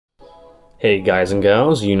Hey guys and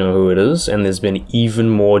gals, you know who it is, and there's been even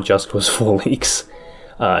more Just Cause 4 leaks.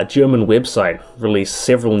 A German website released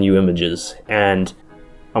several new images, and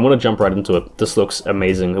I'm going to jump right into it. This looks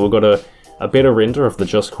amazing. We've got a better render of the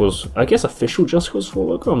Just Cause, I guess official Just Cause 4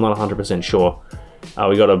 logo, I'm not 100% sure.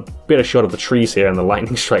 We got a better shot of the trees here, and the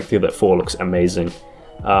lightning strike through that 4 looks amazing.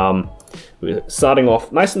 We're starting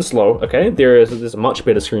off nice and slow, okay? There's much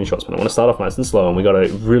better screenshots, but I want to start off nice and slow, and we got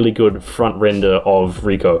a really good front render of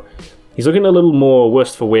Rico. He's looking a little more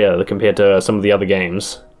worse for wear compared to some of the other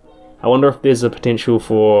games. I wonder if there's a potential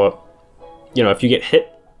for, you know, if you get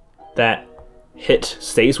hit, that hit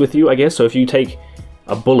stays with you, I guess. So if you take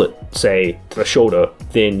a bullet, say, to the shoulder,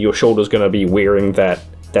 then your shoulder's going to be wearing that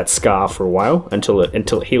scar for a while until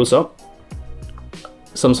it heals up.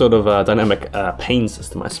 Some sort of dynamic pain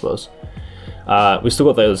system, I suppose. We still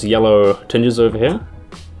got those yellow tinges over here.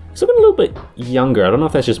 He's looking a little bit younger. I don't know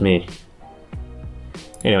if that's just me.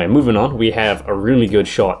 Anyway, moving on, we have a really good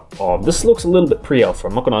shot of, this looks a little bit pre-alpha,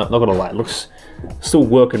 I'm not gonna lie, it looks still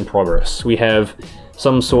work in progress. We have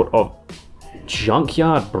some sort of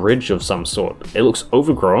junkyard bridge of some sort. It looks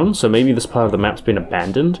overgrown, so maybe this part of the map's been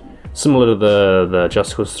abandoned. Similar to the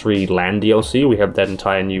Just Cause 3 land DLC, we have that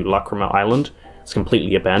entire new Lacrima Island. It's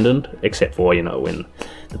completely abandoned, except for, you know, when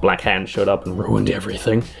the Black Hand showed up and ruined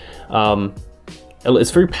everything.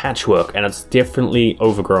 It's very patchwork, and it's definitely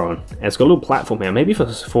overgrown. And it's got a little platform here, maybe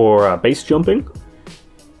for base jumping.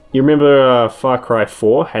 You remember Far Cry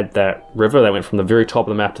 4 had that river that went from the very top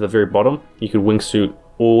of the map to the very bottom? You could wingsuit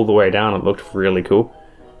all the way down, it looked really cool.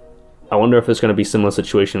 I wonder if there's going to be a similar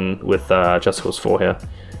situation with Just Cause 4 here.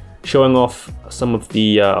 Showing off some of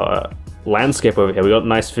the landscape over here, we got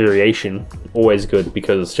nice variation, always good,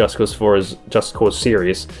 because Just Cause 4 is Just Cause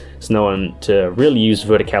series. It's known to really use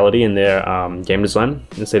verticality in their game design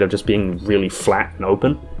instead of just being really flat and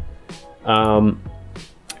open.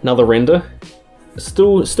 Another render,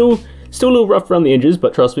 still a little rough around the edges,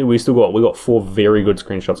 but trust me, we got 4 very good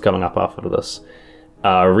screenshots coming up after this.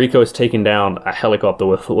 Rico's taken down a helicopter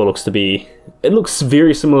with what looks to be, it looks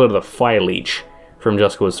very similar to the Fire Leech from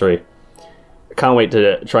Just Cause 3. Can't wait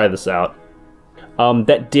to try this out.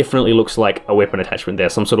 That definitely looks like a weapon attachment there,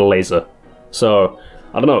 some sort of laser. So,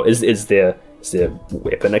 I don't know, is there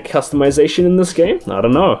weapon customization in this game? I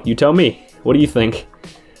don't know, you tell me. What do you think?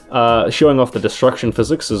 Showing off the destruction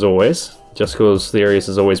physics as always. Just Cause series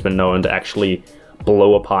has always been known to actually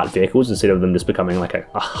blow apart vehicles instead of them just becoming like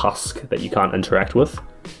a husk that you can't interact with.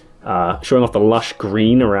 Showing off the lush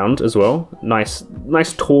green around as well. Nice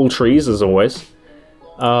tall trees as always.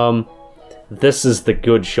 This is the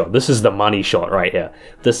good shot. This is the money shot right here.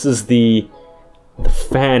 This is the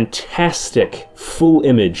fantastic full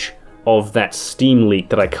image of that Steam leak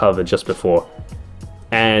that I covered just before.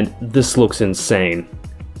 And this looks insane.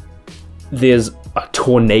 There's a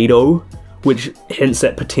tornado, which hints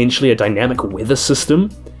at potentially a dynamic weather system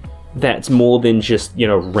that's more than just, you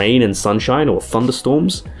know, rain and sunshine or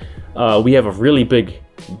thunderstorms. We have a really big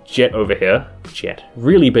jet over here.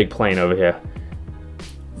 Really big plane over here.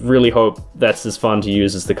 Really hope that's as fun to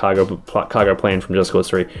use as the cargo plane from Just Cause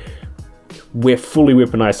 3. We're fully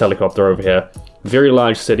weaponized helicopter over here. Very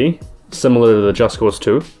large city, similar to the Just Cause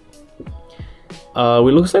 2. It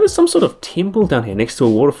looks like there's some sort of temple down here next to a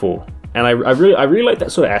waterfall, and I really like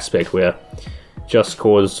that sort of aspect where Just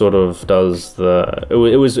Cause sort of does the.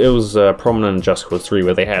 It was prominent in Just Cause 3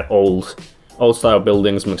 where they had old style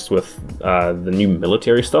buildings mixed with the new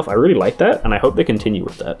military stuff. I really like that, and I hope they continue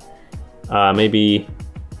with that. Maybe.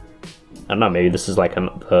 I don't know, maybe this is like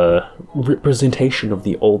a representation of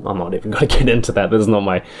the old. I'm not even gonna get into that. That's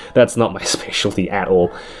not my specialty at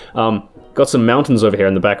all. Got some mountains over here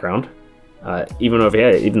in the background. Even over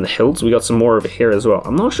here, even the hills. We got some more over here as well.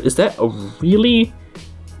 I'm not sure. Is that a really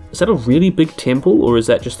big temple, or is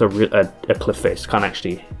that just a cliff face? Can't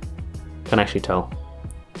actually tell.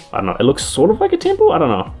 I don't know. It looks sort of like a temple. I don't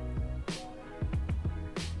know.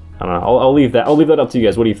 I'll leave that up to you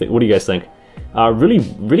guys. What do you think? What do you guys think?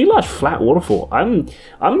 Really large flat waterfall. I'm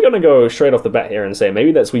gonna go straight off the bat here and say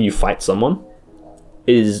maybe that's where you fight someone,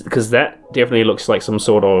 because that definitely looks like some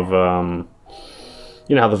sort of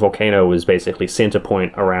you know how the volcano was basically center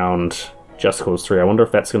point around Just Cause 3. I wonder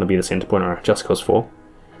if that's gonna be the center point around Just Cause 4.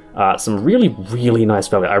 Some really nice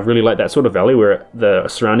valley. I really like that sort of valley where the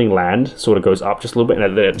surrounding land sort of goes up just a little bit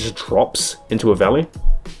and then it just drops into a valley.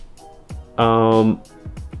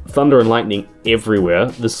 Thunder and lightning everywhere.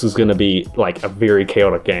 This is going to be like a very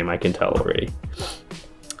chaotic game, I can tell already.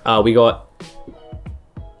 We got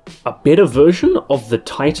a better version of the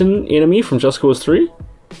Titan enemy from Just Cause 3.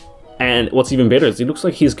 And what's even better is it looks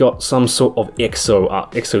like he's got some sort of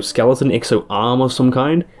exoskeleton, exo arm of some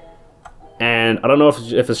kind. And I don't know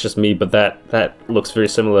if it's just me, but that looks very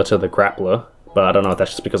similar to the grappler. But I don't know if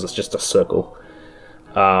that's just because it's just a circle.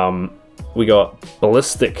 We got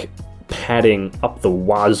ballistic padding up the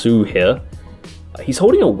wazoo here. He's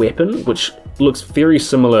holding a weapon which looks very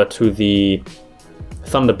similar to the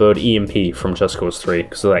Thunderbird EMP from Just Cause 3,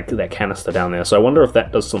 because of that canister down there. So I wonder if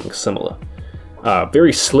that does something similar.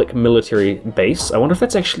 Very slick military base. I wonder if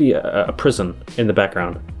that's actually a prison in the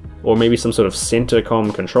background. Or maybe some sort of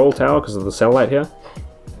centercom control tower because of the satellite here.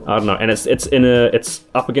 I don't know. And it's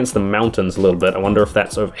up against the mountains a little bit. I wonder if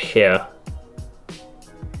that's over here.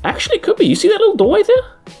 Actually, it could be. You see that little doorway there?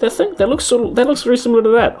 That thing? That looks very similar to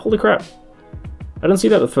that. Holy crap! I didn't see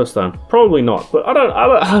that the first time. Probably not, but I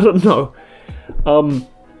don't know.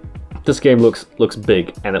 This game looks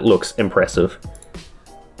big and it looks impressive.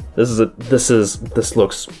 This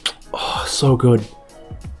looks so good.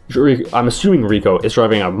 I'm assuming Rico is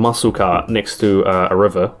driving a muscle car next to a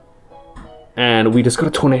river, and we just got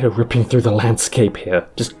a tornado ripping through the landscape here,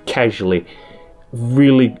 just casually.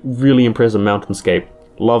 Really, really impressive mountainscape.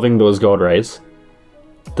 Loving those god rays.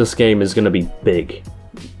 This game is gonna be big.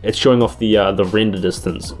 It's showing off the render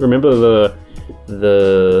distance. Remember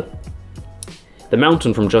the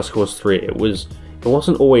mountain from Just Cause 3? It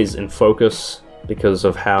wasn't always in focus because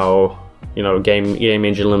of how, you know, game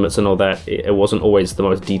engine limits and all that. It wasn't always the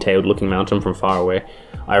most detailed looking mountain from far away.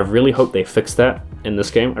 I really hope they fix that in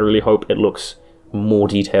this game. I really hope it looks more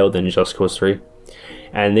detailed than Just Cause 3.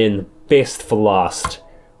 And then, best for last,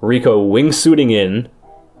 Rico wingsuiting in,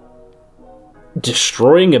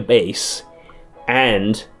 destroying a base,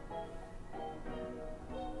 and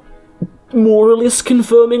more or less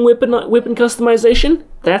confirming weapon customization.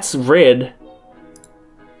 That's red,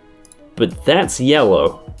 but that's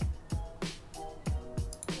yellow.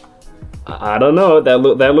 I don't know. That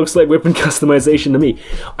looks like weapon customization to me.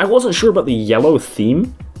 I wasn't sure about the yellow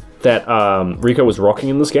theme that Rico was rocking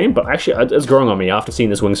in this game, but actually it's growing on me after seeing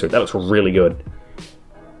this wingsuit. That looks really good.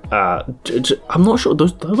 I'm not sure.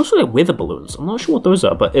 Those look like weather balloons. I'm not sure what those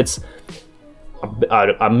are, but it's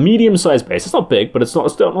a medium-sized base. It's not big, but it's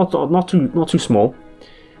not too small.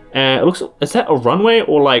 It looks. Is that a runway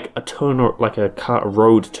or like a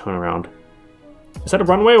road turnaround? Is that a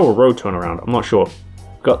runway or a road turnaround? I'm not sure.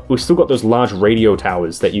 We've still got those large radio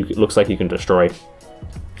towers that it looks like you can destroy.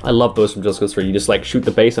 I love those from Just Cause 3. You just like shoot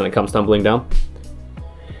the base and it comes tumbling down.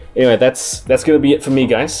 Anyway, that's gonna be it for me,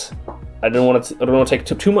 guys. I don't want to take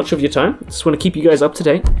too much of your time. I just want to keep you guys up to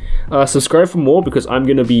date. Subscribe for more because I'm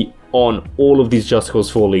going to be on all of these Just Cause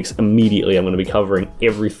 4 leaks immediately. I'm going to be covering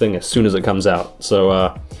everything as soon as it comes out.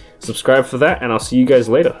 So subscribe for that, and I'll see you guys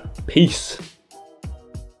later. Peace.